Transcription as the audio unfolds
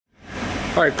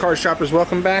Alright, car shoppers,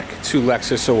 welcome back to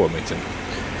Lexus of Wilmington.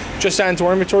 Just added to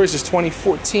our inventory is this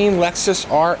 2014 Lexus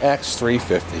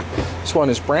RX350. This one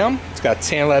is brown. It's got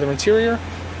tan leather interior,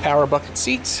 power bucket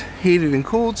seats, heated and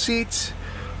cooled seats,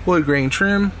 wood grain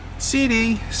trim,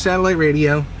 CD, satellite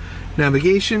radio,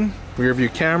 navigation, rear view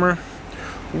camera,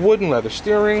 wood and leather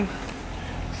steering,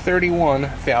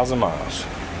 31,000 miles.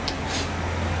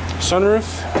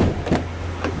 Sunroof,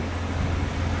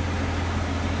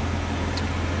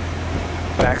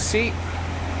 back seat,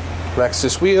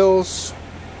 Lexus wheels,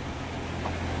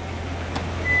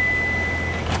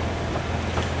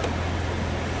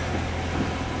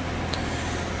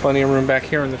 plenty of room back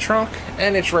here in the trunk,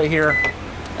 and it's right here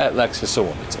at Lexus of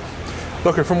Wilmington.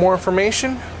 Looking for more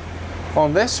information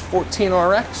on this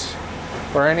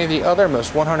 14RX or any of the other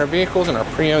most 100 vehicles in our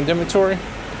pre-owned inventory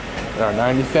in our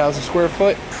 90,000 square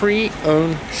foot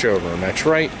pre-owned showroom. That's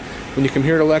right, when you come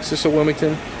here to Lexus of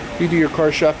Wilmington, you do your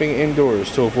car shopping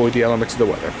indoors to avoid the elements of the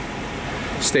weather.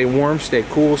 Stay warm, stay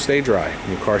cool, stay dry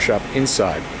when you car shop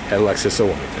inside at Lexus of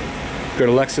Wilmington. Go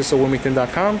to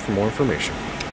lexusofwilmington.com for more information.